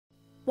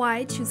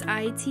Why choose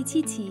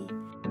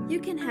ITTT? You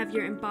can have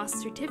your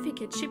embossed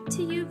certificate shipped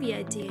to you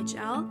via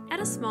DHL at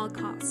a small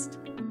cost.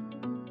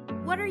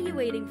 What are you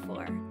waiting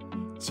for?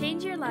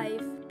 Change your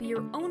life, be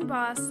your own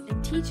boss,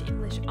 and teach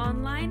English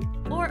online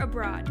or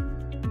abroad.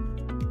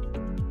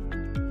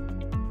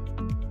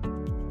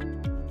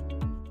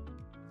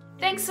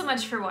 Thanks so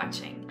much for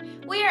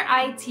watching. We are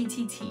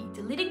ITTT,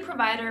 the leading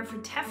provider for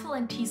TEFL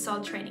and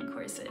TESOL training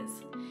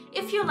courses.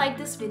 If you like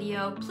this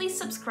video, please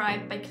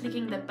subscribe by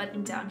clicking the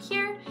button down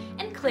here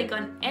and click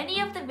on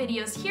any of the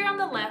videos here on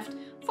the left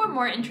for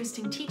more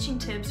interesting teaching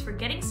tips for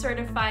getting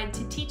certified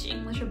to teach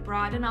English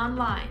abroad and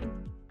online.